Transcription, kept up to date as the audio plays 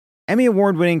Emmy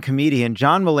Award-winning comedian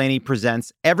John Mulaney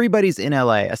presents Everybody's in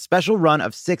LA, a special run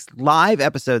of 6 live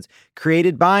episodes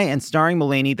created by and starring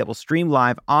Mulaney that will stream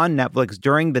live on Netflix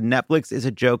during the Netflix is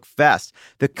a Joke Fest.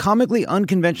 The comically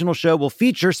unconventional show will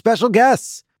feature special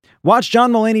guests. Watch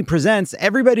John Mulaney Presents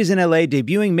Everybody's in LA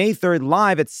debuting May 3rd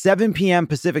live at 7 p.m.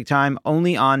 Pacific time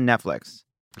only on Netflix.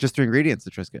 Just 3 ingredients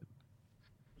to Triscuit.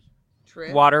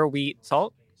 Water, wheat,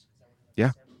 salt?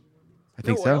 Yeah, I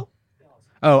think so.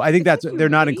 Oh, I think they're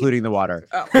not including the water.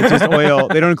 Oh. It's just oil.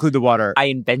 They don't include the water. I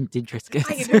invented Triscuits.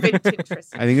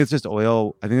 I think it's just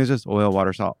oil. I think it's just oil,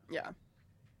 water, salt. Yeah.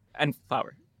 And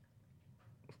flour.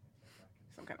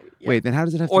 Some kind of Wait, then how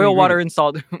does it have oil, water, and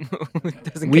salt?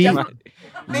 Doesn't We- get much.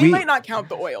 They might not count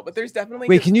the oil, but there's definitely...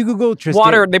 Wait, can you Google Triscuit?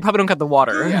 Water. They probably don't cut the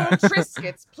water. Yeah,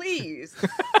 Triscuits, please.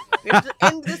 We have to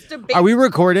end this debate. Are we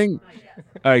recording?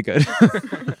 All right, good.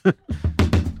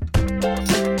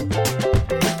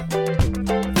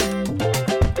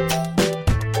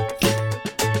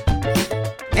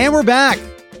 And we're back.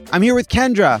 I'm here with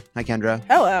Kendra. Hi, Kendra.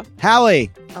 Hello. Hallie.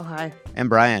 Oh, hi. And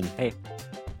Brian. Hey.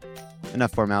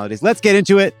 Enough formalities. Let's get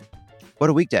into it.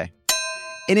 What a weekday.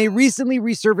 In a recently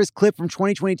resurfaced clip from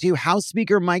 2022, House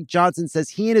Speaker Mike Johnson says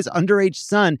he and his underage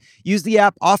son used the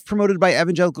app oft-promoted by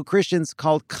evangelical Christians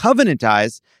called Covenant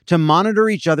Eyes to monitor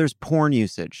each other's porn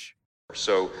usage.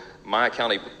 So my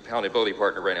accountability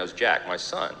partner right now is Jack, my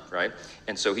son, right?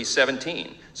 And so he's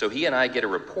 17. So he and I get a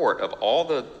report of all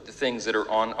the things that are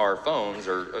on our phones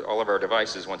or all of our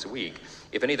devices once a week.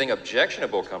 If anything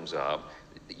objectionable comes up,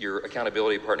 your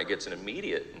accountability partner gets an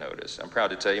immediate notice. I'm proud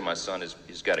to tell you my son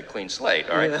he's got a clean slate,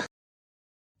 all right?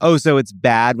 Oh, so it's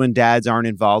bad when dads aren't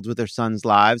involved with their sons'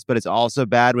 lives, but it's also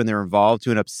bad when they're involved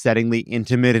to an upsettingly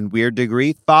intimate and weird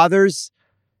degree. Fathers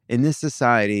in this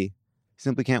society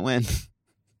simply can't win.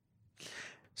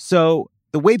 So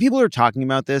the way people are talking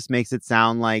about this makes it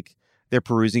sound like they're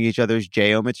perusing each other's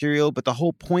JO material, but the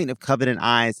whole point of Covenant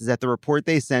Eyes is that the report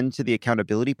they send to the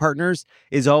accountability partners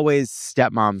is always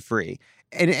stepmom free.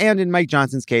 And in Mike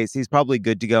Johnson's case, he's probably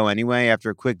good to go anyway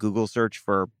after a quick Google search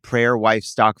for prayer wife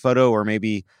stock photo or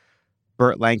maybe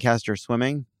Burt Lancaster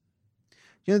swimming.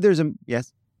 You know, there's a...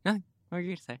 Yes? Nothing. What were you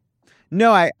going to say?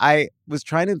 No, I was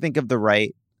trying to think of the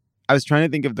right...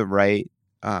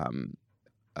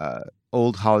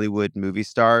 old Hollywood movie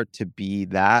star to be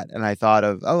that. And I thought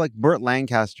of, like Burt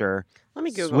Lancaster Let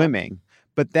me Google. swimming.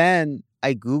 But then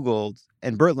I Googled,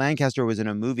 and Burt Lancaster was in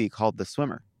a movie called The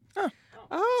Swimmer.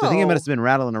 Oh. So I think it must have been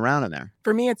rattling around in there.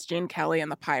 For me, it's Gene Kelly and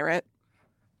the Pirate.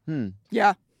 Hmm.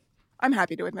 Yeah. I'm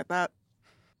happy to admit that.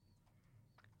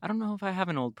 I don't know if I have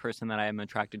an old person that I am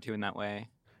attracted to in that way.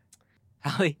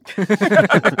 Hallie.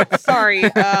 Sorry.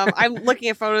 I'm looking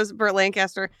at photos of Burt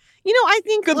Lancaster. You know, I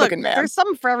think, Good looking man. There's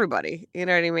something for everybody. You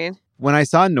know what I mean? When I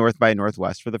saw North by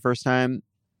Northwest for the first time,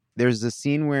 there's a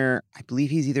scene where I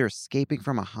believe he's either escaping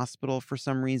from a hospital for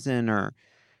some reason or...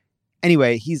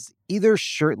 Anyway, he's either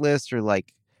shirtless or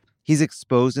like he's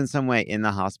exposed in some way in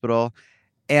the hospital.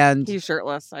 And He's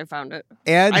shirtless. I found it.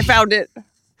 And I found it.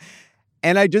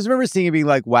 And I just remember seeing it being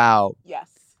like, wow. Yes.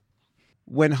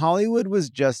 When Hollywood was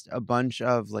just a bunch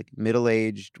of like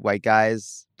middle-aged white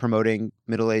guys promoting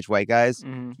middle-aged white guys,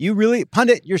 you really,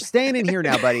 pundit, you're staying in here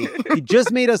now, buddy. You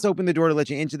just made us open the door to let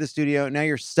you into the studio. Now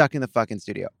you're stuck in the fucking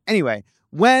studio. Anyway,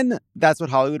 when that's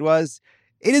what Hollywood was,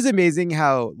 it is amazing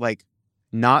how like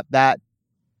not that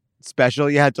special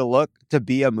you had to look to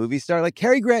be a movie star. Like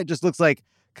Cary Grant just looks like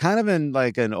kind of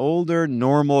an older,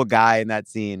 normal guy in that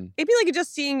scene. It'd be like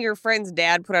just seeing your friend's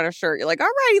dad put on a shirt. You're like, all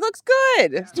right, he looks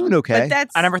good. He's doing okay. But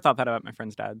that's... I never thought that about my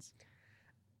friends' dads.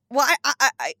 Well,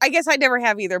 I guess I never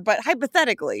have either. But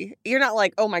hypothetically, you're not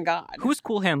like, oh my God. Who's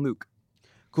Cool Hand Luke?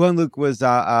 Cool Hand Luke was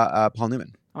Paul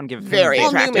Newman. I want to give him Very a Paul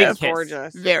attractive. Newman is big kiss.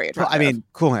 gorgeous. Very attractive. I mean,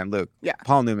 Cool Hand Luke. Yeah.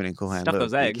 Paul Newman and Cool Hand Stuff Luke.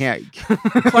 those eggs. You can't...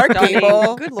 Clark Stunning.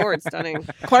 Gable. Good Lord, stunning.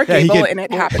 Clark Yeah, he Gable could- and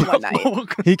It Happened One Night.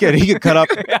 He could cut off...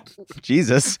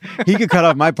 Jesus. He could cut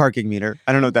off my parking meter.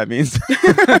 I don't know what that means.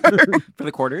 For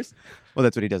the quarters? Well,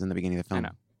 that's what he does in the beginning of the I film.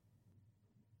 know.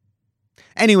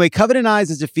 Anyway, Covenant Eyes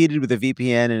is defeated with a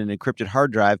VPN and an encrypted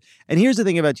hard drive. And here's the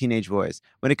thing about teenage boys.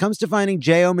 When it comes to finding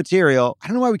JO material, I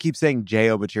don't know why we keep saying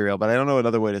JO material, but I don't know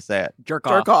another way to say it. Jerk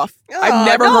Jerk off. off. I've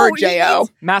never heard J.O.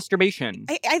 Masturbation.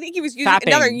 I think he was using Fapping.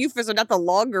 another euphemism, not the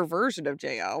longer version of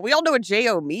J.O. We all know what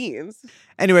J.O. means.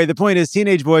 Anyway, the point is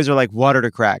teenage boys are like water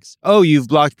to cracks. Oh, you've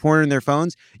blocked porn in their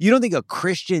phones? You don't think a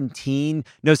Christian teen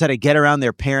knows how to get around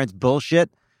their parents'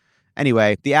 bullshit?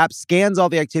 Anyway, the app scans all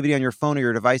the activity on your phone or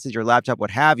your devices, your laptop, what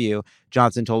have you,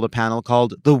 Johnson told a panel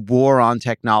called The War on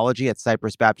Technology at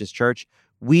Cypress Baptist Church.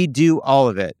 We do all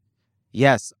of it.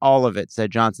 Yes, all of it, said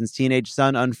Johnson's teenage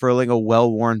son, unfurling a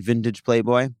well-worn vintage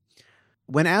Playboy.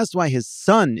 When asked why his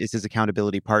son is his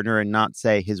accountability partner and not,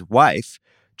 say, his wife,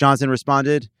 Johnson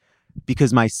responded,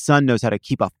 "Because my son knows how to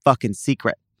keep a fucking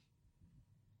secret."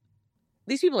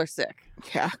 These people are sick.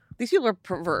 Yeah. These people are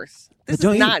perverse. This But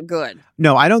don't is you- not good.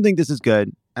 No, I don't think this is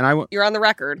good. And You're on the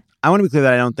record. I want to be clear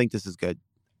that I don't think this is good.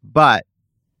 But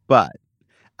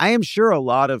I am sure a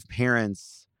lot of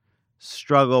parents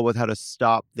struggle with how to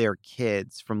stop their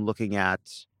kids from looking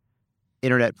at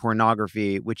internet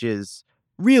pornography, which is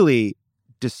really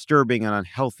disturbing and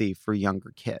unhealthy for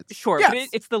younger kids. Sure, Yes. but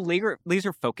it's the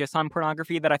laser focus on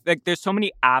pornography that I think there's so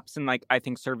many apps and I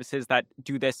think services that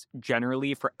do this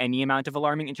generally for any amount of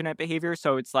alarming internet behavior.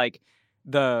 So it's like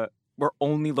we're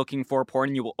only looking for porn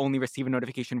and you will only receive a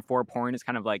notification for porn is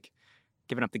kind of like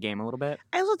giving up the game a little bit.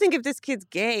 I also think if this kid's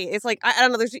gay, it's like, I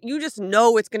don't know, you just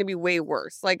know it's going to be way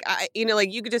worse. Like,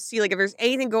 you could just see, like, if there's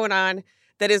anything going on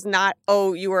that is not,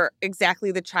 oh, you are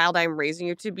exactly the child I'm raising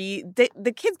you to be,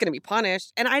 the kid's going to be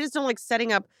punished. And I just don't like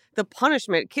setting up the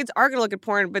punishment. Kids are going to look at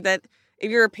porn, but that if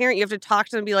you're a parent, you have to talk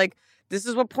to them and be like, this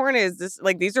is what porn is.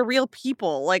 These are real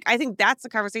people. Like, I think that's the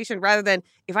conversation rather than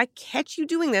if I catch you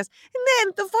doing this. And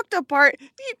then the fucked up part,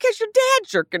 you catch your dad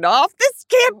jerking off. This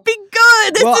can't be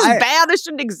good. This is bad. This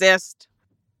shouldn't exist.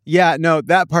 Yeah, no,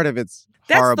 that part of it's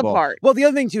horrible. That's the part. Well, the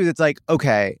other thing too is it's like,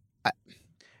 okay,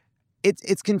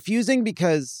 it's confusing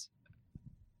because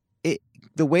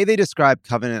the way they describe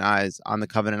Covenant Eyes on the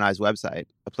Covenant Eyes website,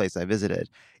 a place I visited,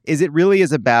 is it really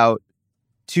is about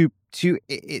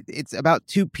it's about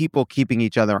two people keeping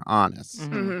each other honest.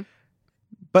 Mm-hmm.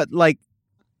 But like,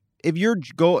 if you're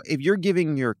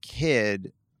giving your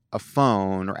kid a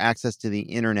phone or access to the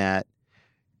internet,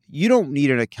 you don't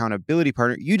need an accountability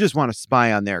partner. You just want to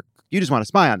spy on them.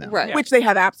 Right. Which they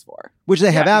have apps for.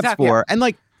 Exactly. And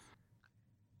like,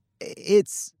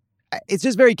 it's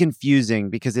just very confusing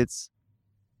because it's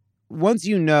once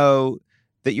you know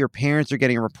that your parents are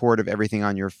getting a report of everything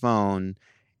on your phone,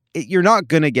 you're not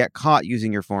going to get caught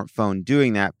using your phone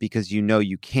doing that because you know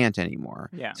you can't anymore.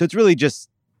 Yeah. So it's really just,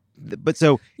 but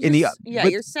so in the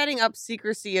you're setting up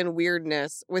secrecy and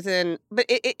weirdness within, but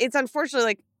it's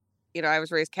unfortunately like, I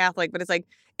was raised Catholic, but it's like,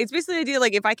 it's basically the idea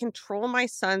like if I control my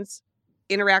son's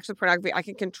interaction with pornography, I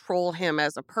can control him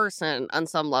as a person on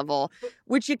some level,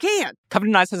 which you can't.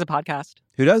 Covenant Eyes has a podcast.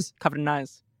 Who does? Covenant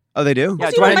Eyes. Oh, they do? Yeah,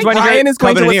 Also, Ryan is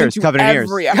going to listen to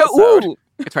every episode. Ooh,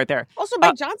 it's right there. Also,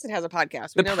 Mike Johnson has a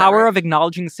podcast. The Power of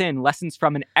Acknowledging Sin, Lessons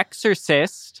from an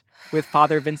Exorcist with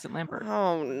Father Vincent Lambert.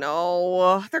 Oh,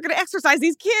 no. They're going to exercise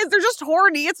these kids. They're just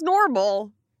horny. It's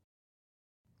normal.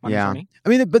 Yeah. I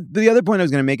mean, but the other point I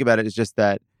was going to make about it is just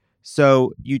that,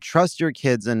 so you trust your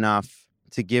kids enough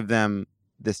to give them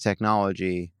this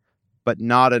technology, but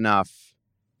not enough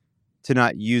to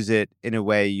not use it in a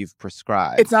way you've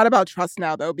prescribed. It's not about trust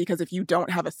now, though, because if you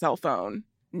don't have a cell phone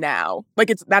now,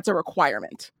 that's a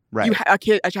requirement. Right.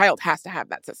 A child has to have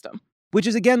that system. Which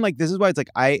is, again, like, this is why it's like,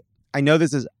 I know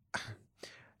this is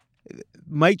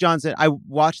Mike Johnson. I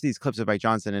watched these clips of Mike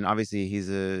Johnson, and obviously he's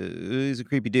a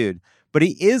creepy dude, but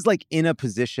he is like in a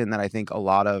position that I think a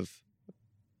lot of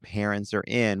parents are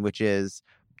in, which is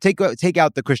take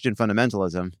out the Christian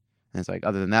fundamentalism. And it's like,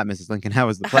 other than that, Mrs. Lincoln, how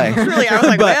was the play? Really, I was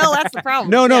like, well, that's the problem.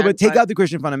 No, but take out the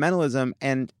Christian fundamentalism.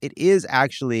 And it is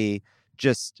actually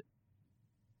just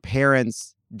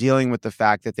parents dealing with the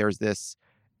fact that there's this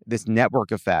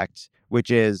network effect, which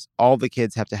is all the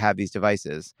kids have to have these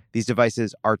devices. These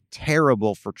devices are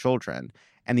terrible for children.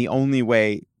 And the only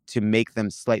way to make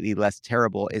them slightly less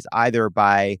terrible is either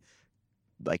by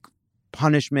like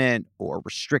punishment or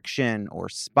restriction or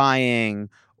spying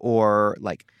or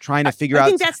like trying to figure out. I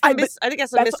think that's a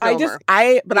misnomer.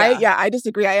 I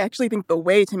disagree. I actually think the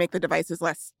way to make the devices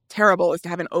less terrible is to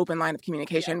have an open line of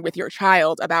communication with your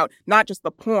child about not just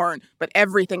the porn, but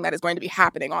everything that is going to be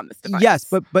happening on this device. Yes,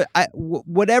 but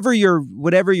whatever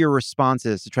your response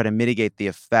is to try to mitigate the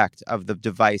effect of the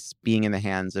device being in the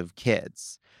hands of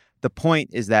kids, the point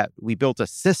is that we built a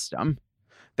system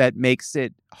that makes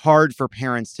it hard for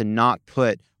parents to not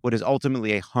put what is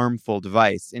ultimately a harmful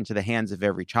device into the hands of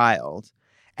every child.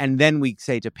 And then we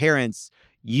say to parents,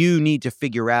 you need to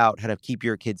figure out how to keep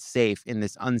your kids safe in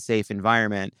this unsafe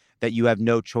environment that you have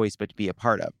no choice but to be a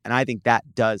part of. And I think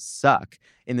that does suck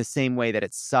in the same way that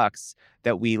it sucks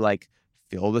that we like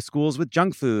fill the schools with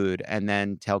junk food and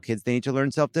then tell kids they need to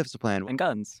learn self-discipline. And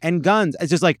guns. It's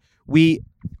just like we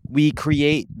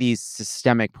create these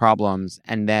systemic problems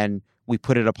and then we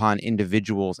put it upon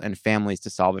individuals and families to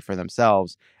solve it for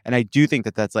themselves. And I do think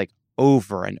that that's like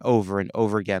over and over and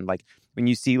over again. Like when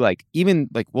you see like, even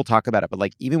like, we'll talk about it, but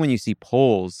like, even when you see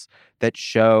polls that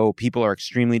show people are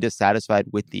extremely dissatisfied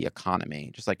with the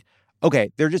economy, just like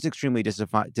okay, they're just extremely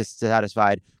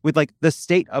dissatisfied with like the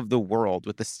state of the world,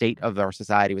 with the state of our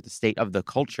society, with the state of the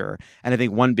culture. And I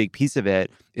think one big piece of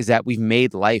it is that we've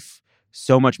made life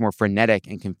so much more frenetic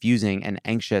and confusing and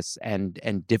anxious and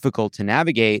difficult to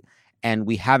navigate. And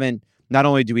we haven't, not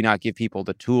only do we not give people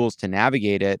the tools to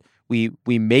navigate it, we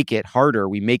make it harder.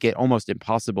 We make it almost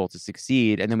impossible to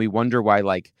succeed. And then we wonder why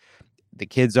like the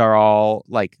kids are all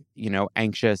like,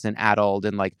 anxious and addled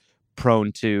and like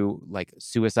prone to like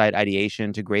suicide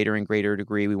ideation to greater and greater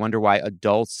degree. We wonder why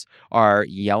adults are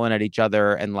yelling at each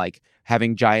other and like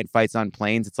having giant fights on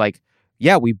planes. It's like,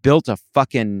 yeah, we built a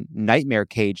fucking nightmare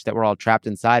cage that we're all trapped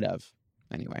inside of.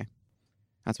 Anyway,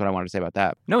 that's what I wanted to say about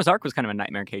that. Noah's Ark was kind of a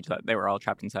nightmare cage that they were all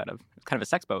trapped inside of. It's kind of a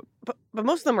sex boat. But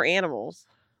most of them are animals,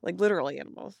 like literally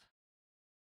animals.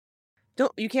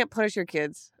 You can't punish your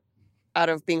kids out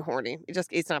of being horny.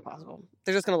 It's not possible.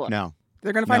 They're just gonna look. No.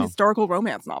 They're going to find historical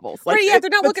romance novels. Like, right, yeah, they're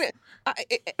not looking at...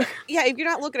 if you're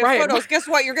not looking at photos, guess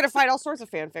what? You're going to find all sorts of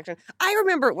fan fiction. I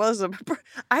remember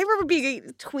being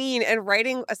a tween and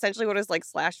writing essentially what is like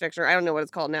slash fiction. I don't know what it's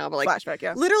called now, but like... Slash fic,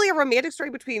 yeah. Literally a romantic story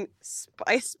between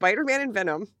Spider-Man and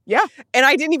Venom. Yeah. And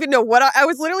I didn't even know what... I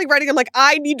was literally writing, I'm like,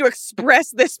 I need to express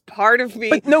this part of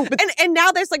me. And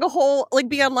now there's like a whole... Like,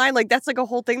 be online, like, that's like a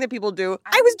whole thing that people do.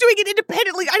 I was doing it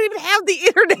independently. I didn't even have the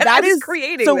internet. I was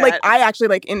creating so, that. like, I actually,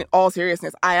 like, in all seriousness,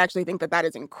 I actually think that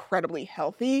is incredibly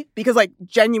healthy because, like,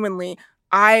 genuinely,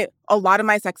 a lot of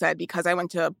my sex ed, because I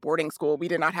went to boarding school, we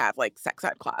did not have, like, sex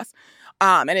ed class.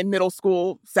 And in middle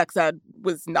school, sex ed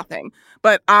was nothing.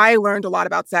 But I learned a lot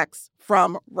about sex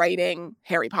from writing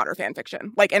Harry Potter fan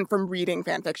fiction, like, and from reading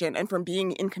fan fiction and from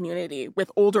being in community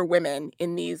with older women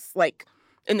in these, like,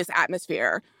 in this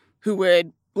atmosphere who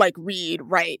would like read,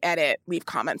 write, edit, leave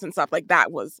comments and stuff. Like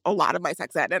that was a lot of my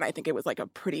sex ed. And I think it was like a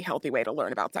pretty healthy way to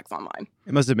learn about sex online.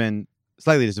 It must have been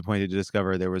slightly disappointed to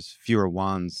discover there was fewer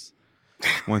wands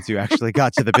once you actually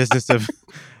got to the business of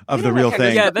the real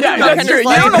thing. Yeah, that's true. You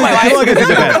don't know my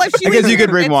life. I guess you could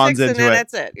bring wands into it.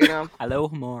 That's it,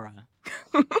 Alohomora.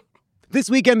 This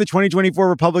weekend, the 2024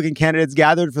 Republican candidates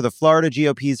gathered for the Florida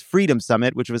GOP's Freedom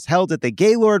Summit, which was held at the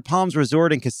Gaylord Palms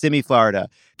Resort in Kissimmee, Florida.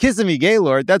 Kissimmee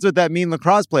Gaylord, that's what that mean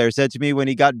lacrosse player said to me when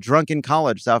he got drunk in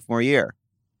college sophomore year.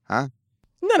 Huh?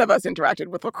 None of us interacted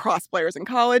with lacrosse players in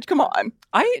college. Come on.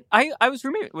 I was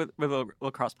roommate with a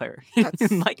lacrosse player. He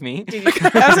didn't like me.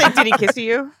 I was like, did he kiss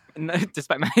you? No,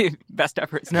 despite my best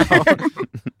efforts, no.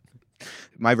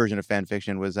 My version of fan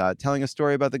fiction was telling a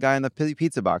story about the guy in the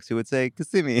pizza box who would say,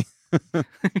 Kissimmee.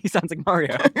 He sounds like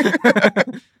Mario.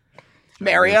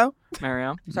 Mario?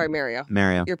 Sorry,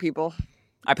 Mario. Your people.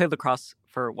 I played lacrosse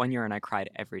for 1 year and I cried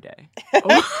every day.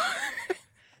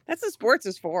 That's what sports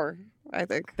is for, I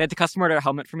think. They had to custom order a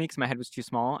helmet for me because my head was too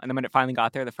small. And then when it finally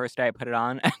got there, the first day I put it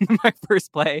on, and my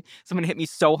first play, someone hit me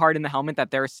so hard in the helmet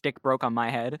that their stick broke on my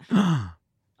head.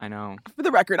 I know. For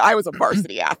the record, I was a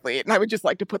varsity athlete, and I would just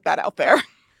like to put that out there.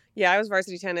 Yeah, I was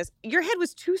varsity tennis. Your head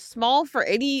was too small for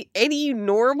any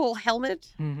normal helmet?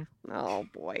 Mm-hmm. Oh,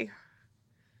 boy.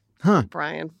 Huh.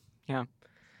 Brian. Yeah.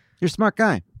 You're a smart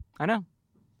guy. I know.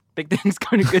 Good things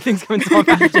go in small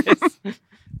packages.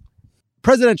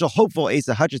 Presidential hopeful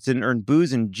Asa Hutchinson earned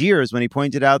boos and jeers when he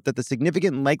pointed out that the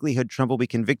significant likelihood Trump will be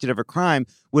convicted of a crime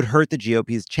would hurt the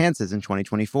GOP's chances in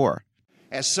 2024.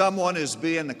 As someone who's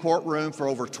been in the courtroom for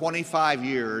over 25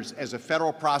 years as a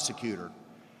federal prosecutor,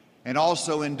 and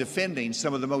also in defending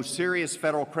some of the most serious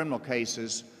federal criminal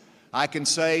cases, I can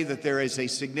say that there is a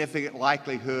significant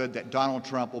likelihood that Donald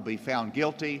Trump will be found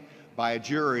guilty by a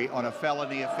jury on a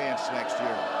felony offense next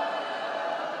year.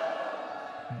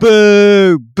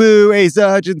 Boo! Boo, Asa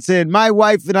Hutchinson. My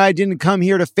wife and I didn't come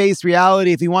here to face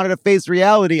reality. If he wanted to face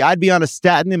reality, I'd be on a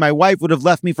statin and my wife would have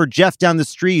left me for Jeff down the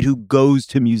street who goes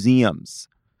to museums.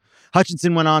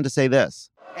 Hutchinson went on to say this.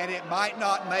 And it might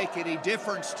not make any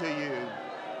difference to you,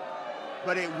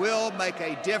 but it will make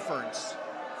a difference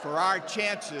for our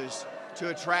chances to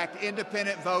attract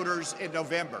independent voters in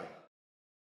November.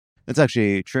 That's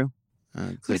actually true.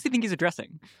 Who does he think he's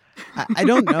addressing? I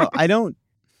don't know.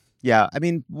 Yeah, I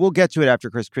mean, we'll get to it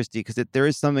after Chris Christie because there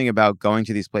is something about going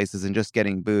to these places and just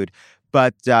getting booed.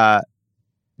 But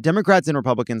Democrats and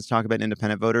Republicans talk about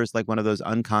independent voters like one of those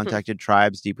uncontacted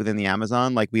tribes deep within the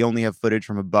Amazon. Like we only have footage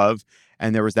from above.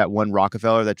 And there was that one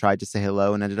Rockefeller that tried to say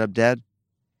hello and ended up dead.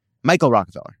 Michael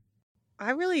Rockefeller.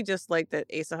 I really just like that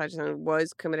Asa Hutchinson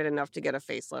was committed enough to get a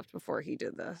facelift before he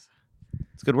did this.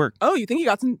 It's good work. Oh, you think he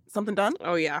got something done?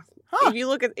 Oh yeah. Huh. If you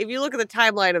look at the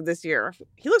timeline of this year,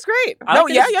 he looks great. He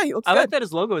looks good. I like that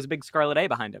his logo is a big scarlet A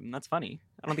behind him. That's funny.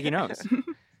 I don't think he knows.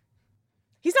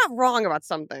 He's not wrong about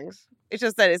some things. It's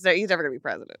just that he's never going to be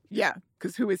president. Yeah,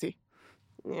 because who is he?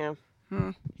 Yeah.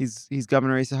 He's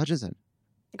Governor Asa Hutchinson.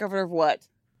 Governor of what?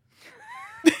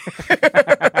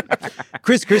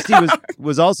 Chris Christie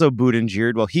was also booed and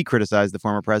jeered while he criticized the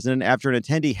former president. After an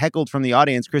attendee heckled from the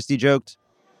audience, Christie joked,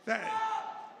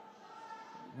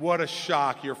 "What a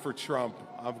shock you're for Trump.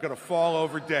 I'm going to fall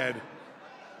over dead."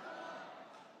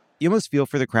 You almost feel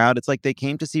for the crowd. It's like they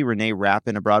came to see Renee Rapp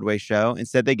in a Broadway show.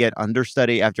 Instead, they get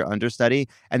understudy after understudy,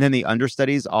 and then the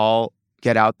understudies all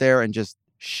get out there and just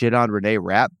shit on Renee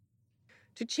Rapp.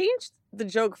 To change the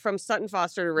joke from Sutton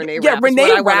Foster to Renee Rapp. Yeah,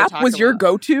 Renee Rapp was about. your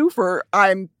go-to for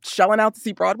I'm shelling out to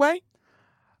see Broadway?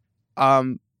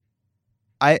 I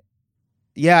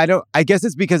guess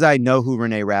it's because I know who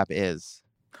Renee Rapp is.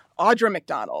 Audra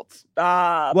McDonald.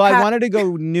 I wanted to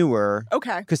go newer.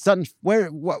 Okay. Because Sutton, where?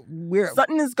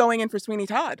 Sutton is going in for Sweeney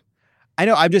Todd. I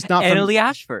know, I'm just not Annalie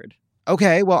Ashford.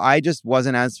 Okay, well, I just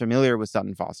wasn't as familiar with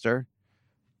Sutton Foster.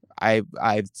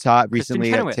 I saw it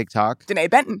recently at TikTok. Danae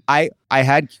Benton. I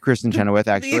had Kristen Chenoweth,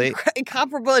 actually. The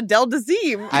incomparable Adele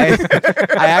Dazeem.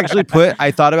 I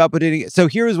thought about putting it. So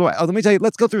here's what, let me tell you,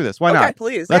 let's go through this. Why not?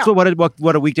 Please. That's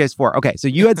what a weekday's for. Okay, so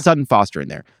you had Sutton Foster in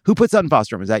there. Who put Sutton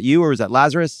Foster in? Was that you or was that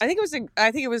Lazarus? I think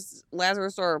it was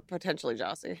Lazarus or potentially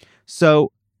Jossie.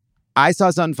 So I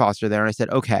saw Sutton Foster there and I said,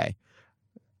 okay,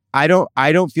 I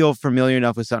don't feel familiar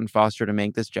enough with Sutton Foster to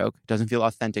make this joke. It doesn't feel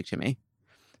authentic to me.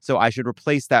 So I should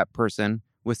replace that person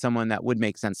with someone that would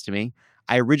make sense to me.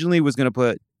 I originally was going to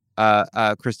put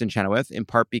Kristen Chenoweth, in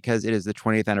part because it is the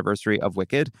 20th anniversary of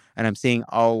Wicked, and I'm seeing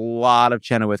a lot of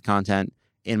Chenoweth content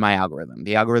in my algorithm.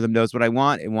 The algorithm knows what I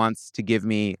want. It wants to give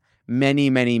me many,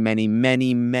 many, many,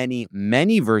 many, many,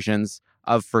 many versions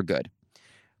of For Good.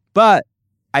 But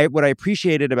what I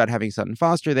appreciated about having Sutton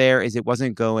Foster there is it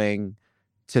wasn't going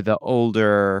to the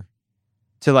older,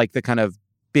 to like the kind of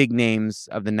big names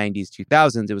of the 90s,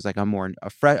 2000s. It was like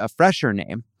a fresher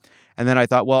name. And then I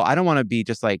thought, well, I don't want to be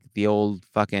just like the old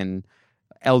fucking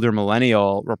elder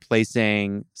millennial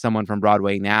replacing someone from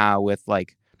Broadway now with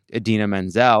like Idina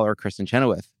Menzel or Kristen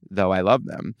Chenoweth, though I love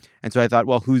them. And so I thought,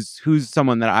 well, who's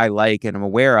someone that I like and I'm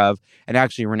aware of? And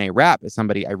actually Renee Rapp is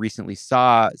somebody I recently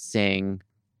saw sing,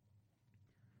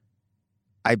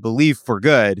 I believe, For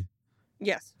Good.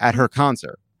 Yes. At her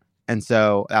concert. And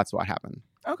so that's what happened.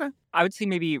 Okay. I would say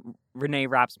maybe Renee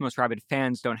Rapp's most rabid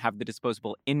fans don't have the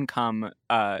disposable income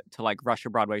to like rush a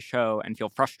Broadway show and feel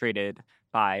frustrated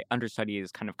by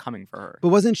understudies kind of coming for her. But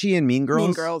wasn't she in Mean Girls?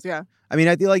 Mean Girls, yeah. I mean,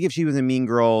 I feel like if she was in Mean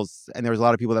Girls and there was a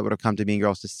lot of people that would have come to Mean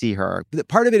Girls to see her. But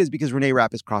part of it is because Renee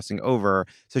Rapp is crossing over.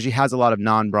 So she has a lot of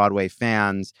non-Broadway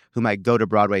fans who might go to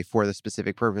Broadway for the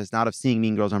specific purpose, not of seeing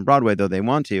Mean Girls on Broadway, though they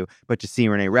want to, but to see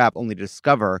Renee Rapp, only to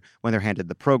discover when they're handed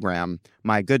the program,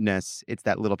 my goodness, it's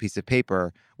that little piece of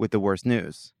paper with the worst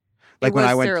news. Like when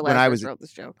I wrote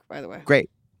this joke, by the way. Great.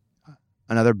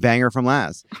 Another banger from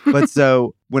Laz. But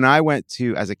so when I went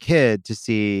to, as a kid, to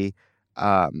see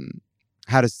How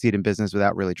to Succeed in Business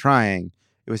Without Really Trying,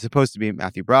 it was supposed to be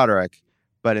Matthew Broderick,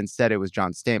 but instead it was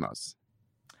John Stamos.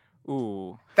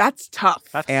 Ooh. That's tough.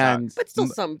 But still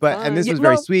some fun. And this was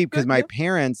very sweet because my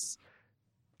parents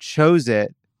chose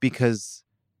it because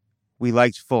we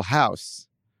liked Full House.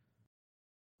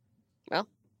 Well.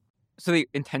 So they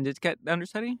intended to get the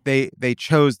understudy? They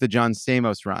chose the John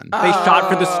Stamos run. They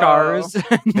shot for the stars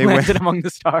and they landed among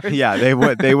the stars. Yeah, they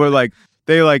were like,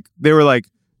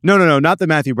 no, not the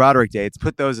Matthew Broderick dates.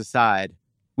 Put those aside.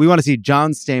 We want to see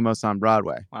John Stamos on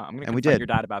Broadway. Wow, I'm going to confront your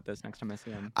dad about this next time I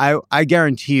see him. I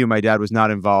guarantee you my dad was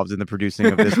not involved in the producing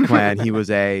of this plan. He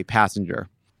was a passenger.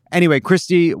 Anyway,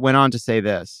 Christie went on to say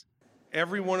this.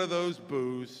 Every one of those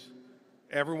boos,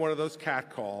 every one of those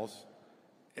catcalls,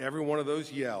 every one of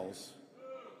those yells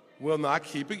will not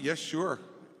keep it. Yes, sure.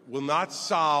 Will not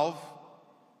solve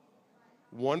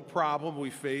one problem we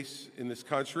face in this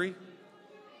country.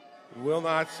 Will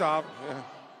not solve,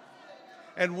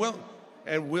 and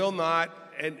will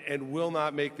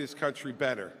not make this country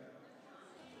better.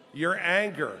 Your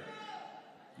anger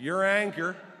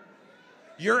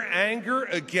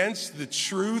against the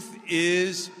truth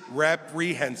is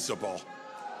reprehensible.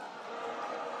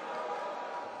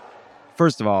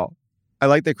 First of all, I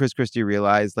like that Chris Christie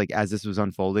realized, like, as this was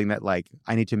unfolding, that, like,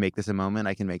 I need to make this a moment.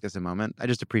 I can make this a moment. I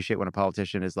just appreciate when a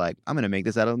politician is like, I'm going to make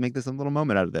this a little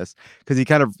moment out of this. Because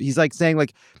he's like saying,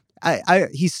 like,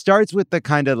 he starts with the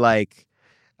kind of like,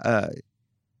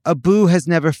 a boo has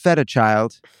never fed a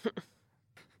child.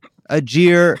 A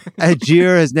jeer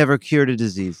has never cured a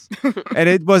disease. And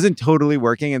it wasn't totally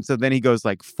working. And so then he goes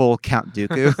like full Count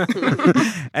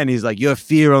Dooku. And he's like, your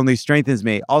fear only strengthens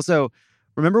me. Also,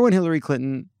 remember when Hillary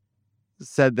Clinton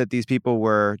said that these people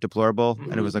were deplorable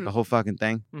and it was like a whole fucking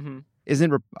thing? Mm-hmm.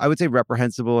 I would say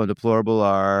reprehensible and deplorable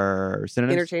are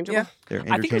synonyms. Interchangeable. Yeah. They're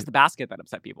I think it was the basket that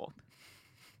upset people.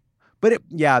 But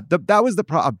that was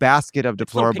a basket of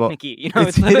It's a little deplorable. picnicky,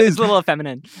 it's a little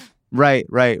effeminate. Right.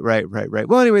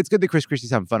 Well, anyway, it's good that Chris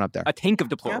Christie's having fun up there. A tank of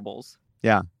deplorables.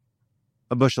 Yeah.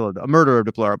 A murder of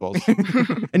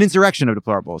deplorables. An insurrection of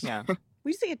deplorables. Yeah. Would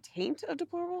you say a taint of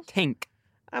deplorables? Tank.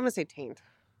 I'm going to say taint.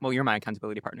 Well, you're my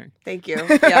accountability partner. Thank you.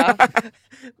 Yeah.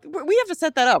 We have to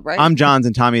set that up, right? I'm John's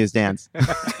and Tommy is Dan's.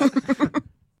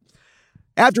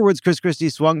 Afterwards, Chris Christie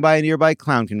swung by a nearby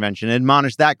clown convention and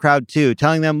admonished that crowd too,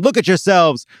 telling them, look at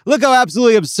yourselves. Look how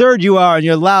absolutely absurd you are in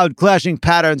your loud clashing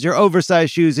patterns, your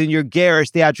oversized shoes, and your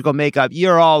garish theatrical makeup.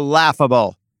 You're all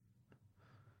laughable.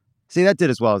 See, that did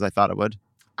as well as I thought it would.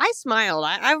 I smiled.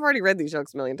 I've already read these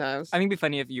jokes a million times. I think it'd be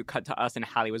funny if you cut to us and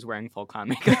Hallie was wearing full clown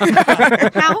makeup.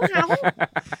 How?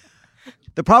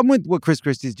 The problem with what Chris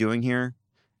Christie's doing here,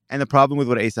 and the problem with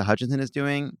what Asa Hutchinson is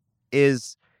doing,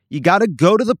 is you got to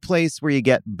go to the place where you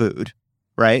get booed,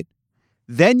 right?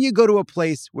 Then you go to a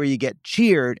place where you get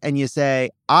cheered and you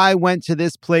say, I went to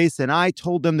this place and I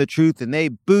told them the truth and they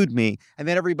booed me. And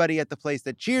then everybody at the place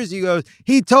that cheers you goes,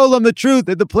 he told them the truth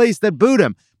at the place that booed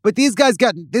him. But they've got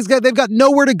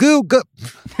nowhere to go.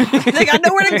 They got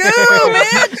nowhere to go,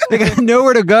 man. They got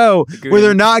nowhere to go where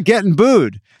they're not getting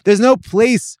booed. There's no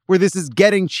place where this is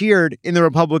getting cheered in the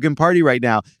Republican Party right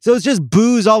now. So it's just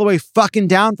booze all the way fucking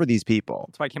down for these people.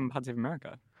 That's why I came on Pod Save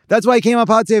America. That's why he came on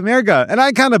Pod Save America. And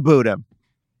I kind of booed him.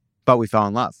 But we fell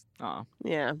in love. Oh.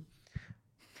 Yeah.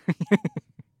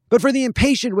 But for the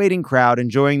impatient waiting crowd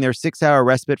enjoying their 6-hour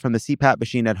respite from the CPAP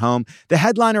machine at home, the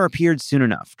headliner appeared soon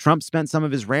enough. Trump spent some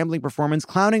of his rambling performance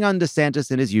clowning on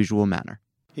DeSantis in his usual manner.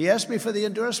 He asked me for the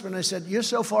endorsement. I said, you're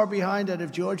so far behind that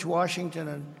if George Washington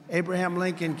and Abraham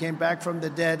Lincoln came back from the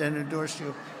dead and endorsed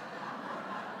you,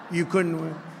 you couldn't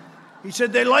win. He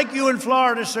said, they like you in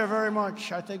Florida, sir, very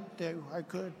much. I think I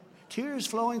could. Tears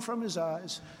flowing from his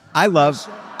eyes. I love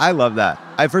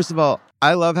that. First of all,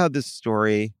 I love how this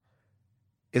story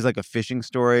is like a fishing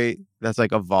story that's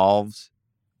like evolved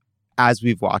as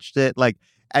we've watched it. Like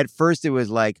at first it was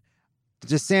like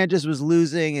DeSantis was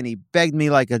losing and he begged me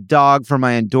like a dog for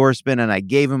my endorsement and I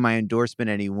gave him my endorsement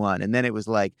and he won. And then it was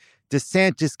like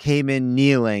DeSantis came in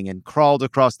kneeling and crawled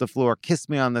across the floor, kissed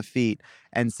me on the feet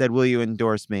and said, will you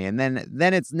endorse me? And then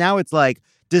it's like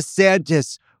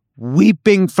DeSantis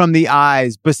weeping from the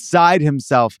eyes beside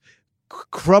himself,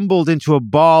 crumbled into a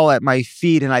ball at my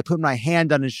feet, and I put my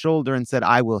hand on his shoulder and said,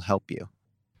 I will help you.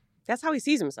 That's how he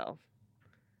sees himself.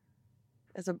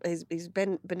 He's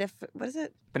been what is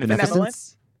it?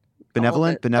 Beneficence?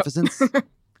 Beneficence? Is there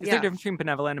a difference between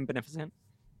benevolent and beneficent?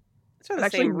 Sort I've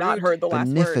actually not heard the last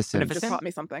word. Beneficent. It just taught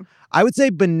me something. I would say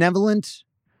benevolent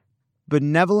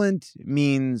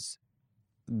means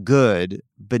good.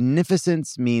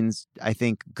 Beneficence means, I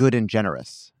think, good and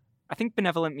generous. I think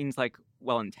benevolent means like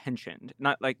well-intentioned.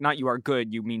 Not you are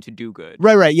good, you mean to do good.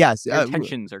 Right, yes. Your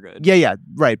intentions are good. Yeah,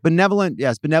 right. Benevolent,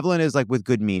 yes. Benevolent is like with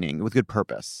good meaning, with good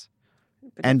purpose.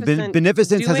 And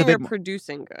beneficence has a bit...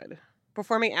 producing good.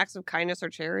 Performing acts of kindness or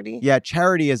charity. Yeah,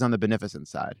 charity is on the beneficent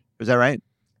side. Is that right?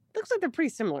 Looks like they're pretty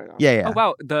similar, though. Yeah. Oh,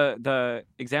 wow. The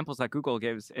examples that Google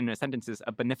gives in a sentence is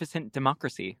a beneficent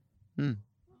democracy.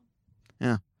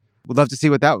 Yeah. We'd love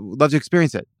to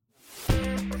experience it.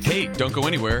 Hey, don't go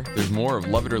anywhere. There's more of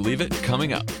Love It or Leave It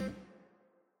coming up.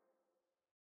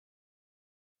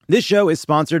 This show is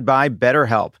sponsored by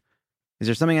BetterHelp. Is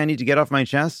there something I need to get off my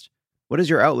chest? What is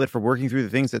your outlet for working through the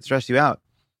things that stress you out?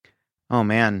 Oh,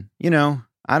 man.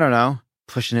 I don't know.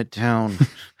 Pushing it down.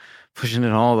 Pushing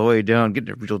it all the way down.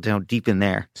 Getting it real down deep in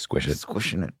there.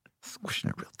 Squishing it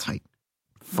real tight.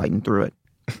 Fighting through it.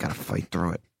 Gotta fight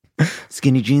through it.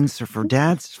 Skinny jeans are for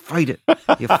dads? Fight it.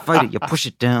 You fight it. You push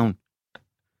it down.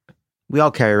 We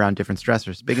all carry around different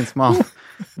stressors, big and small.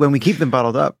 When we keep them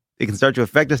bottled up, it can start to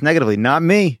affect us negatively. Not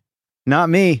me.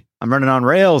 I'm running on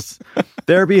rails.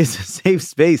 Therapy is a safe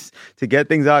space to get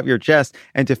things off your chest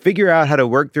and to figure out how to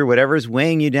work through whatever's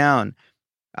weighing you down.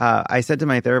 I said to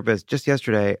my therapist just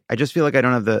yesterday, I just feel like I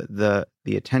don't have the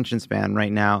attention span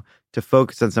right now to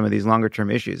focus on some of these longer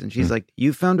term issues. And she's like,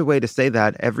 you found a way to say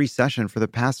that every session for the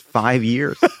past 5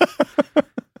 years.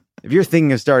 If you're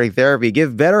thinking of starting therapy,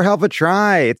 give BetterHelp a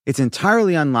try. It's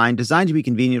entirely online, designed to be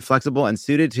convenient, flexible, and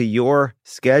suited to your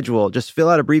schedule. Just fill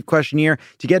out a brief questionnaire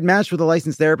to get matched with a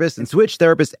licensed therapist and switch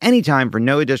therapists anytime for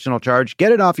no additional charge.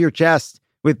 Get it off your chest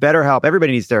with BetterHelp.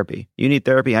 Everybody needs therapy. You need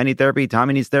therapy. I need therapy.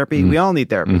 Tommy needs therapy. We all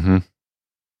need therapy.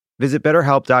 Visit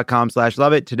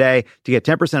BetterHelp.com/loveit today to get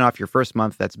 10% off your first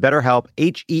month. That's BetterHelp,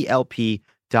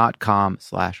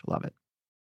 HELP.com/loveit.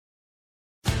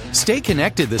 Stay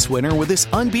connected this winter with this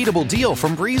unbeatable deal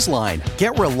from BreezeLine.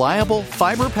 Get reliable,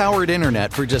 fiber-powered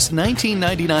internet for just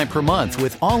 $19.99 per month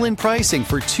with all-in pricing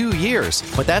for 2 years.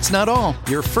 But that's not all.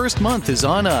 Your first month is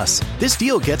on us. This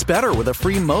deal gets better with a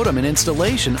free modem and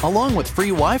installation, along with free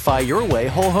Wi-Fi your way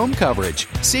whole home coverage.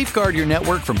 Safeguard your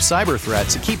network from cyber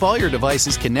threats and keep all your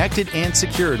devices connected and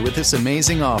secured with this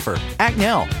amazing offer. Act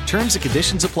now. Terms and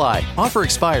conditions apply. Offer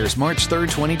expires March 3rd,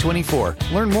 2024.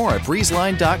 Learn more at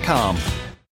breezeline.com.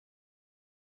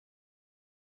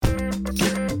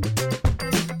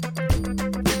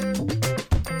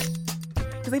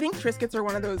 I think Triscuits are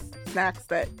one of those snacks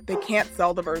that they can't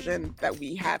sell the version that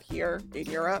we have here in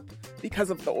Europe because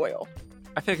of the oil.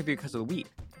 I feel like it'd be because of the wheat.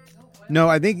 No,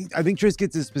 I think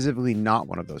Triscuits is specifically not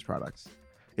one of those products.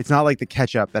 It's not like the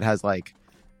ketchup that has like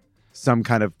some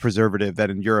kind of preservative that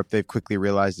in Europe they've quickly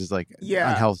realized is like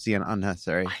unhealthy and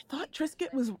unnecessary. I thought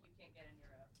Triscuit was.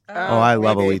 I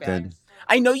love a wheat thin.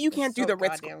 I know you can't do the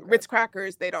Ritz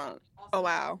crackers. They don't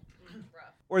allow.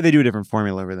 Or they do a different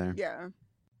formula over there. Yeah.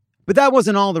 But that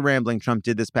wasn't all the rambling Trump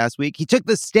did this past week. He took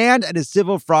the stand at his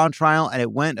civil fraud trial, and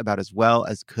it went about as well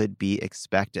as could be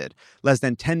expected. Less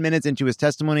than 10 minutes into his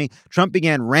testimony, Trump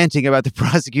began ranting about the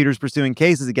prosecutors pursuing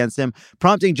cases against him,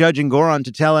 prompting Judge Engoron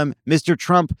to tell him, "Mr.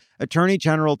 Trump, Attorney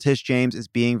General Tish James is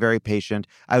being very patient.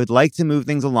 I would like to move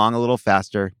things along a little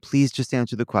faster. Please just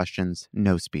answer the questions,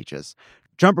 no speeches."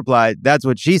 Trump replied, "That's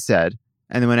what she said."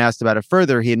 And then when asked about it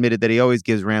further, he admitted that he always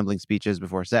gives rambling speeches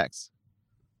before sex.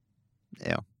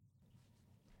 Ew.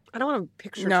 I don't want to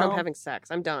picture Trump having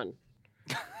sex. I'm done.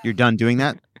 You're done doing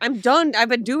that? I'm done. I've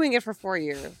been doing it for 4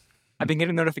 years. I've been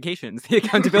getting notifications. The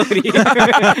accountability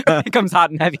it comes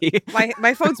hot and heavy.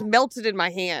 My phone's melted in my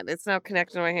hand. It's now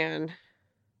connected to my hand.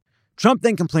 Trump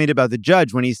then complained about the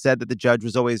judge when he said that the judge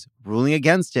was always ruling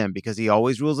against him because he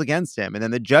always rules against him. And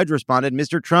then the judge responded,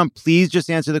 "Mr. Trump, please just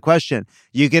answer the question.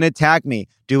 You can attack me.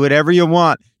 Do whatever you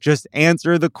want. Just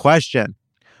answer the question."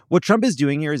 What Trump is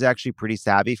doing here is actually pretty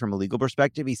savvy from a legal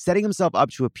perspective. He's setting himself up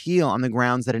to appeal on the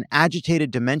grounds that an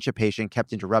agitated dementia patient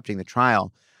kept interrupting the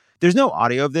trial. There's no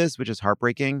audio of this, which is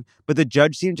heartbreaking, but the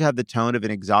judge seemed to have the tone of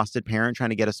an exhausted parent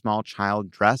trying to get a small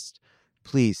child dressed.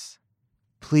 Please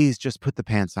just put the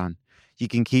pants on. You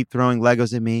can keep throwing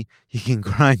Legos at me. You can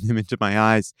grind them into my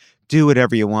eyes. Do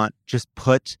whatever you want. Just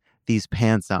put these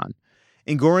pants on.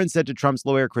 Engoron said to Trump's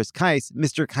lawyer, Chris Kise,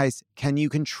 "Mr. Kise, can you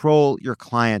control your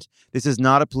client? This is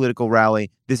not a political rally.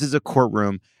 This is a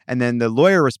courtroom." And then the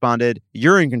lawyer responded,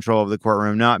 "You're in control of the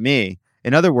courtroom, not me."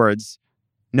 In other words,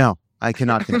 no, I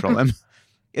cannot control him.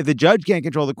 If the judge can't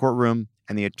control the courtroom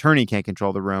and the attorney can't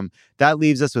control the room, that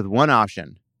leaves us with one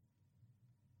option.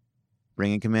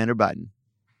 Bring in Commander Biden.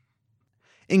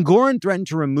 Engoron threatened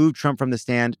to remove Trump from the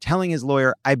stand, telling his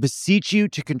lawyer, "I beseech you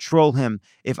to control him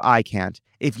if I can't.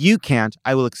 If you can't,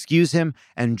 I will excuse him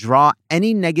and draw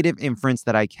any negative inference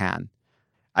that I can."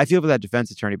 I feel for that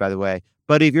defense attorney, by the way.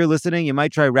 But if you're listening, you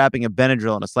might try wrapping a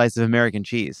Benadryl in a slice of American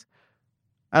cheese.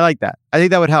 I like that. I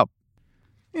think that would help.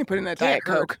 You put in that Diet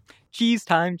Coke. Cheese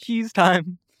time, cheese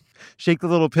time. Shake the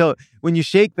little pill. When you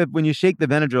shake the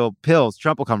Benadryl pills,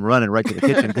 Trump will come running right to the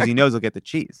kitchen because he knows he'll get the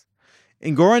cheese.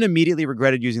 Engoron immediately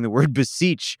regretted using the word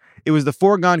beseech. It was the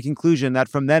foregone conclusion that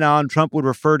from then on, Trump would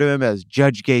refer to him as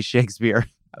Judge Gay Shakespeare.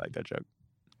 I like that joke.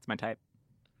 It's my type.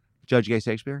 Judge Gay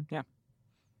Shakespeare? Yeah.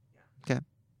 Okay.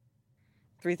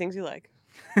 3 things you like.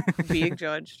 Being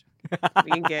judged,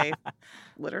 being gay,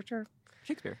 literature.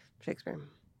 Shakespeare.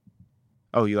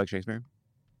 Oh, you like Shakespeare?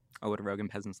 Oh, what a rogue and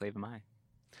peasant slave am I.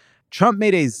 Trump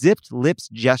made a zipped lips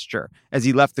gesture as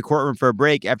he left the courtroom for a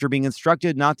break after being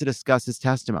instructed not to discuss his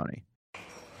testimony.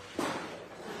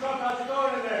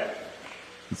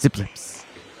 Zip lips.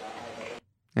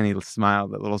 And he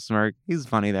smiled, that little smirk. He's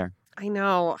funny there. I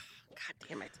know. God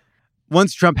damn it.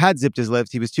 Once Trump had zipped his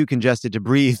lips, he was too congested to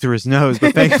breathe through his nose,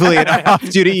 but thankfully an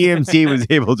off-duty EMT was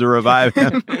able to revive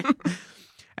him.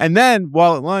 And then,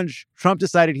 while at lunch, Trump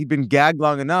decided he'd been gagged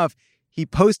long enough. He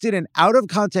posted an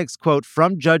out-of-context quote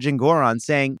from Judge Engoron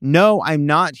saying, "No, I'm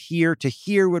not here to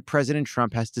hear what President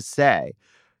Trump has to say."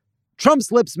 Trump's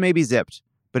lips may be zipped,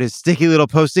 but his sticky little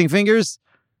posting fingers,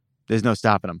 there's no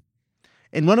stopping him.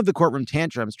 In one of the courtroom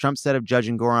tantrums, Trump said of Judge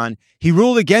Engoron, "He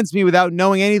ruled against me without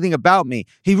knowing anything about me.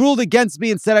 He ruled against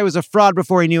me and said I was a fraud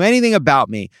before he knew anything about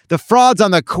me. The fraud's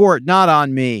on the court, not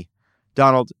on me."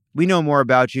 Donald, we know more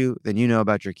about you than you know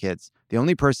about your kids. The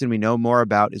only person we know more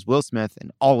about is Will Smith,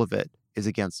 and all of it is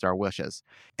against our wishes.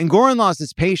 Engoron lost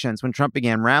his patience when Trump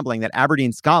began rambling that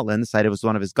Aberdeen, Scotland, cited as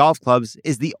one of his golf clubs,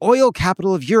 is the oil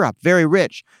capital of Europe, very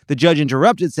rich. The judge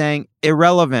interrupted, saying,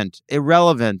 irrelevant,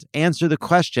 answer the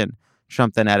question.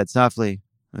 Trump then added softly,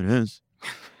 "It is."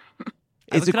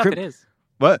 It is.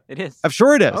 What? It is. I'm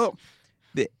sure it is. Oh.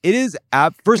 It is,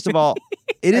 first of all,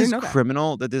 it is know that.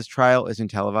 criminal that this trial isn't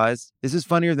televised. This is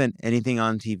funnier than anything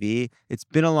on TV. It's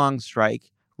been a long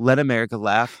strike. Let America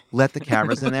laugh. Let the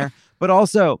cameras in there. But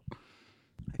also,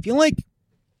 I feel like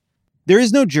there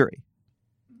is no jury.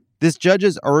 This judge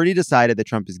has already decided that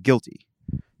Trump is guilty.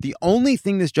 The only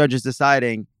thing this judge is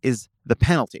deciding is the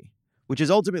penalty, which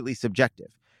is ultimately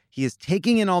subjective. He is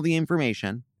taking in all the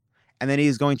information, and then he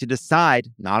is going to decide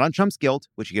not on Trump's guilt,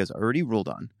 which he has already ruled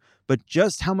on, but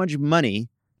just how much money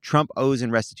Trump owes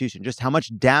in restitution, just how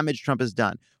much damage Trump has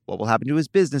done, what will happen to his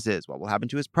businesses, what will happen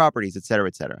to his properties, et cetera,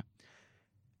 et cetera.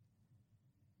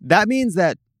 That means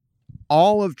that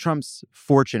all of Trump's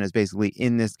fortune is basically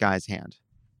in this guy's hand.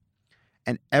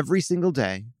 And every single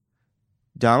day,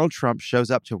 Donald Trump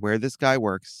shows up to where this guy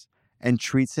works and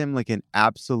treats him like an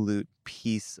absolute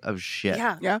piece of shit.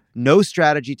 Yeah. No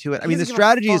strategy to it. I mean, the doesn't give a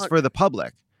strategy is fuck. for the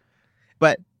public.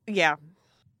 But Yeah.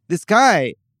 this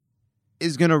guy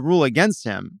is going to rule against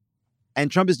him,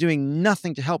 and Trump is doing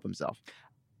nothing to help himself.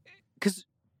 Because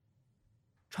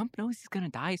Trump knows he's going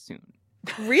to die soon.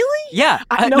 Really? Yeah.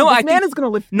 This man is going to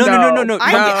live. No.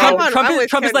 I'm with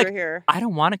Trump is Kendra like, here. I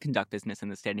don't want to conduct business in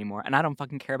this state anymore, and I don't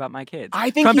fucking care about my kids. I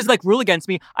think Trump is like, rule against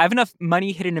me. I have enough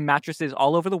money hidden in mattresses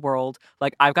all over the world.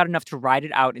 Like, I've got enough to ride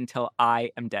it out until I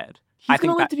am dead. He's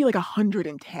going to live to be like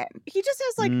 110. He just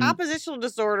has like Mm. oppositional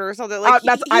disorder or something. Like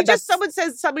that's someone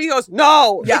says somebody goes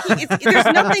no. Yeah. Like, there's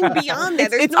nothing beyond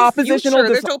that. There's It's no oppositional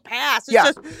future. There's no past. It's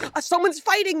Yeah. just someone's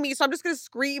fighting me, so I'm just gonna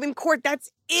scream in court.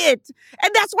 That's it.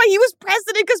 And that's why he was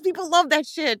president, because people love that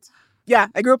shit. Yeah,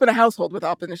 I grew up in a household with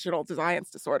oppositional defiance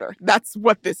disorder. That's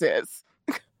what this is.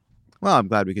 Well, I'm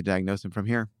glad we could diagnose him from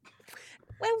here.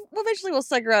 Well, eventually we'll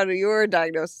cycle out of your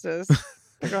diagnosis.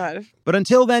 Go ahead. But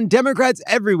until then, Democrats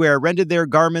everywhere rented their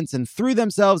garments and threw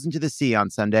themselves into the sea on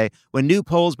Sunday when new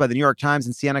polls by the New York Times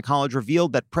and Siena College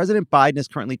revealed that President Biden is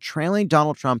currently trailing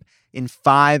Donald Trump in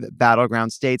 5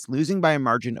 battleground states, losing by a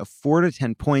margin of 4 to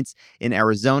 10 points in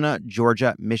Arizona,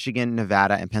 Georgia, Michigan,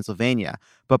 Nevada, and Pennsylvania.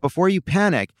 But before you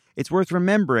panic, it's worth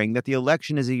remembering that the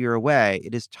election is a year away.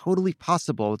 It is totally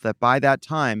possible that by that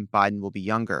time, Biden will be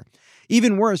younger.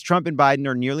 Even worse, Trump and Biden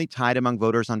are nearly tied among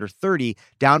voters under 30,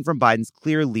 down from Biden's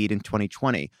clear lead in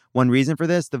 2020. One reason for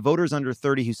this, the voters under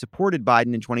 30 who supported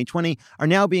Biden in 2020 are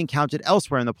now being counted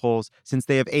elsewhere in the polls since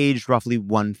they have aged roughly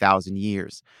 1,000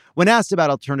 years. When asked about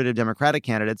alternative Democratic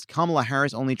candidates, Kamala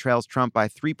Harris only trails Trump by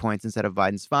 3 points instead of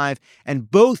Biden's 5,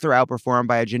 and both are outperformed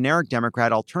by a generic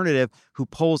Democrat alternative who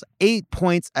polls 8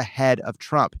 points ahead of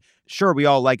Trump. Sure, we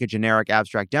all like a generic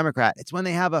abstract Democrat. It's when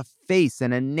they have a face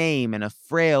and a name and a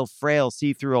frail,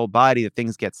 see-through old body that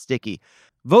things get sticky.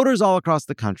 Voters all across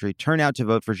the country turn out to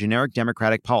vote for generic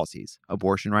Democratic policies: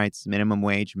 abortion rights, minimum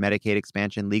wage, Medicaid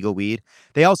expansion, legal weed.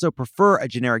 They also prefer a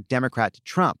generic Democrat to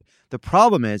Trump. The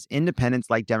problem is independents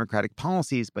like Democratic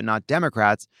policies, but not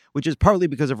Democrats, which is partly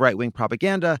because of right-wing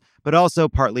propaganda, but also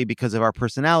partly because of our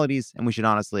personalities, and we should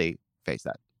honestly face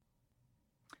that.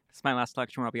 It's my last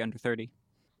election where I'll be under 30.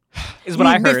 Is what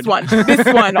I heard. This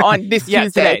one on this yeah,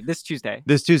 Tuesday. Today, this Tuesday.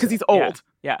 Because he's old.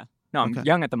 Yeah. No, I'm Okay.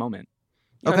 young at the moment.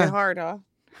 Okay. Hard, huh?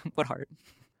 What heart?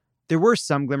 There were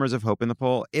some glimmers of hope in the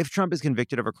poll. If Trump is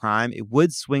convicted of a crime, it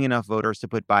would swing enough voters to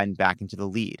put Biden back into the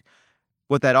lead.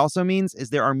 What that also means is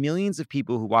there are millions of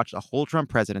people who watched a whole Trump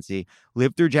presidency,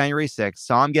 lived through January 6th,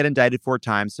 saw him get indicted 4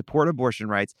 times, support abortion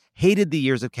rights, hated the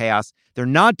years of chaos. They're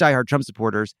not diehard Trump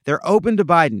supporters. They're open to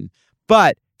Biden,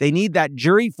 but they need that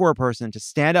jury foreperson to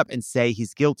stand up and say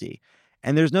he's guilty.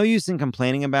 And there's no use in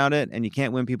complaining about it, and you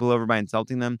can't win people over by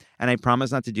insulting them. And I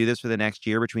promise not to do this for the next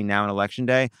year between now and Election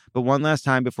Day. But one last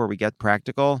time before we get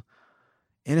practical,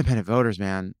 independent voters,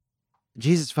 man,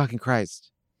 Jesus fucking Christ.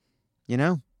 You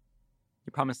know?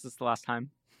 You promise this is the last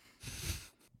time?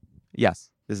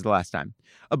 Yes, this is the last time.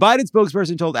 A Biden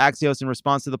spokesperson told Axios in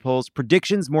response to the polls,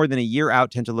 predictions more than a year out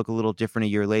tend to look a little different a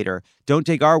year later. Don't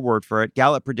take our word for it.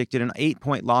 Gallup predicted an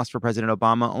 8-point loss for President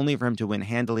Obama, only for him to win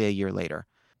handily a year later.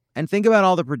 And think about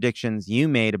all the predictions you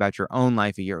made about your own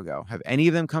life a year ago. Have any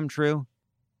of them come true?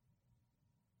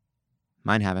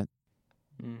 Mine haven't.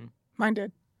 Mine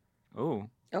did. Oh.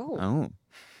 Oh.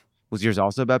 Was yours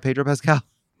also about Pedro Pascal?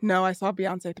 No, I saw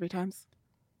Beyonce 3 times.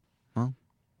 Well,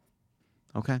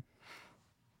 okay.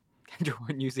 Kendra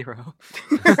 1, you 0.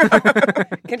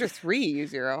 Kendra 3, you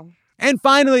 0. And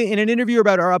finally, in an interview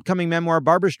about our upcoming memoir,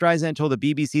 Barbara Streisand told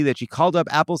the BBC that she called up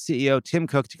Apple CEO Tim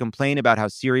Cook to complain about how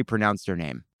Siri pronounced her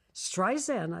name.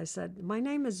 Streisand, I said, my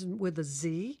name is with a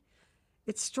Z.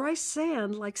 It's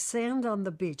Streisand, like sand on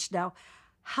the beach. Now,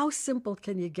 how simple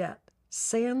can you get?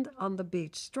 Sand on the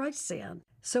beach, Streisand.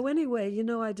 So anyway,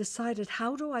 I decided,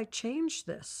 how do I change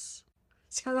this?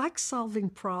 See, I like solving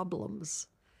problems.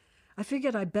 I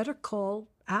figured I better call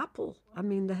Apple. I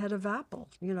mean, the head of Apple,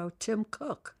 Tim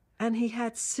Cook. And he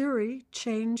had Siri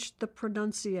change the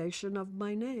pronunciation of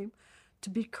my name to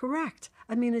be correct.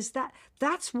 I mean,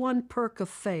 that's one perk of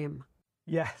fame.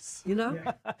 Yes.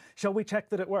 Yeah. Shall we check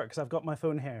that it works? I've got my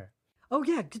phone here. Oh,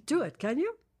 yeah, do it, can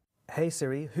you? Hey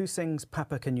Siri, who sings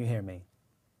Papa Can You Hear Me?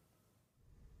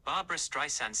 Barbara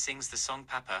Streisand sings the song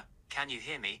Papa, Can You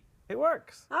Hear Me? It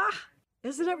works.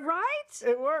 Isn't it right?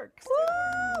 It works.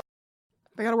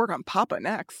 They got to work on Papa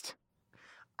next.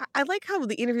 I like how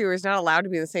the interviewer is not allowed to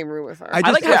be in the same room with her. I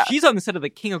like how she's on the set of the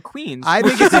King of Queens. I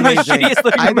think it's amazing. I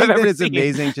think that it's seen.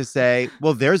 amazing to say,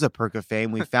 well, there's a perk of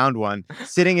fame. We found one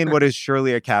sitting in what is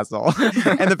surely a castle.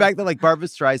 And the fact that Barbara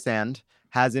Streisand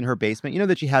has in her basement,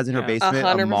 that she has in her basement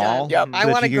 100%. a mall. Yep. So I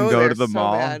that want she to can go go there to the so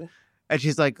mall. bad. And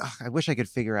she's like, I wish I could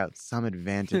figure out some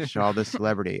advantage to all this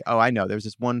celebrity. Oh, I know. There's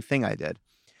this one thing I did.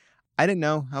 I didn't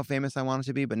know how famous I wanted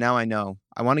to be, but now I know.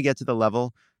 I want to get to the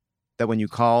level that when you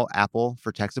call Apple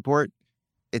for tech support,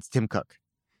 it's Tim Cook.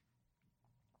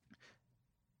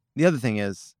 The other thing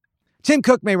is, Tim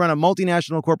Cook may run a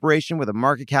multinational corporation with a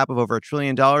market cap of over $1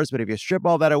 trillion, but if you strip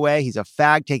all that away, he's a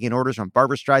fag taking orders from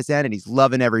Barbara Streisand, and he's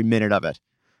loving every minute of it.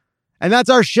 And that's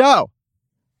our show.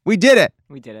 We did it.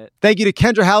 We did it. Thank you to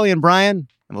Kendra, Hallie, and Brian,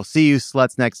 and we'll see you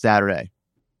sluts next Saturday.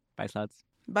 Bye, sluts.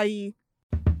 Bye.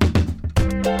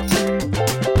 Love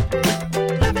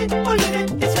it or leave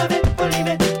it, it's love it or leave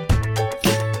it.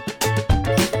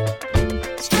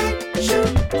 Straight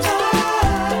shoot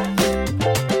time.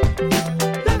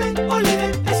 Love it or leave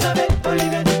it, it's love it or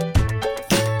leave it.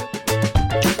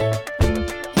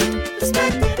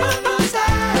 Respected on both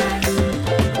sides.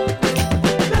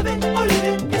 Love it or leave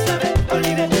it, it's love it or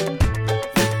leave it.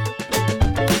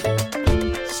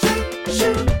 Straight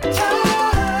shoot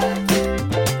time.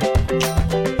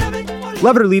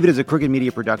 Love It or Leave It is a Crooked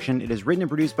Media production. It is written and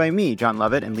produced by me, John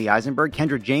Lovett, and Lee Eisenberg.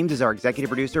 Kendra James is our executive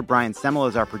producer. Brian Semmel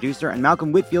is our producer. And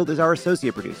Malcolm Whitfield is our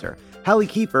associate producer. Hallie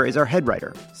Kiefer is our head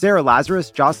writer. Sarah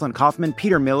Lazarus, Jocelyn Kaufman,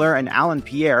 Peter Miller, and Alan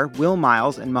Pierre, Will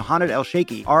Miles, and Mohamed El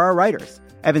Sheikhi are our writers.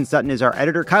 Evan Sutton is our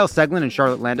editor. Kyle Seglin and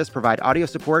Charlotte Landis provide audio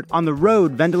support. On the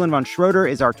road, Vendelin von Schroeder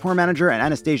is our tour manager, and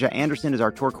Anastasia Anderson is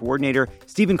our tour coordinator.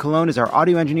 Stephen Colon is our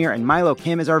audio engineer, and Milo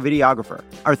Kim is our videographer.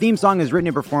 Our theme song is written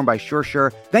and performed by Sure Sure.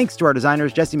 Thanks to our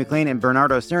designers, Jesse McLean and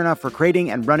Bernardo Serna, for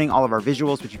creating and running all of our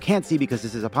visuals, which you can't see because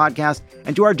this is a podcast.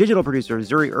 And to our digital producers,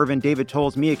 Zuri Irvin, David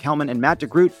Tolles, Mia Kelman, and Matt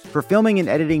DeGroot, for filming and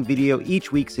editing video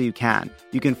each week so you can.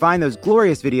 You can find those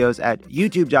glorious videos at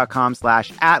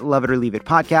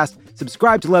youtube.com/@LoveItOrLeaveItPodcast.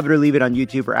 Subscribe to Love It or Leave It on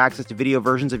YouTube for access to video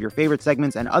versions of your favorite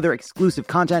segments and other exclusive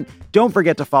content. Don't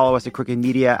forget to follow us at Crooked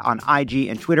Media on IG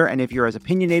and Twitter. And if you're as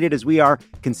opinionated as we are,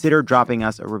 consider dropping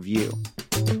us a review.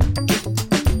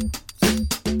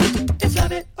 It's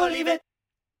love it or leave it.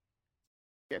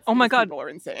 Oh my God. People are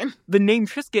insane. The name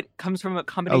Triscuit comes from a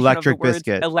combination Electric of the words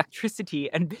biscuit.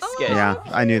 electricity and biscuit. Yeah,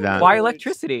 I knew that. Why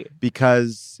electricity?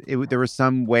 Because there was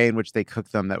some way in which they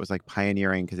cooked them that was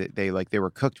pioneering, because they were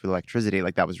cooked with electricity.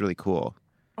 That was really cool.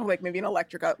 Oh, maybe an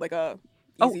electric, a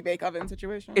easy bake oven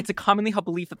situation. It's a commonly held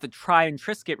belief that the try in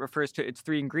Triscuit refers to its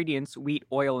 3 ingredients: wheat,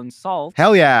 oil, and salt.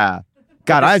 Hell yeah.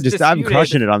 God, I'm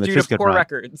crushing it on the due to Triscuit poor front.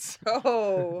 records.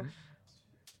 Oh.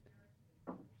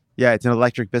 Yeah, it's an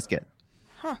electric biscuit.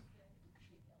 Huh.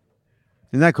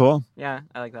 Isn't that cool? Yeah,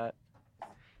 I like that.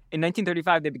 In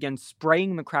 1935, they began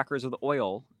spraying the crackers with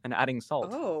oil and adding salt.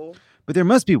 Oh. But there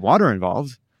must be water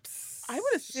involved. I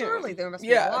would assume. Surely there must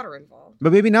be water involved.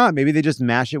 But maybe not. Maybe they just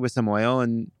mash it with some oil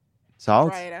and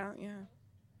salt. Try it out, yeah.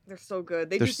 They're so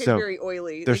good. They They're do taste so- very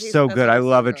oily. They're They taste so the best good. on I the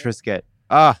love a soda. Triscuit.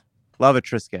 Love a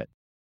Triscuit.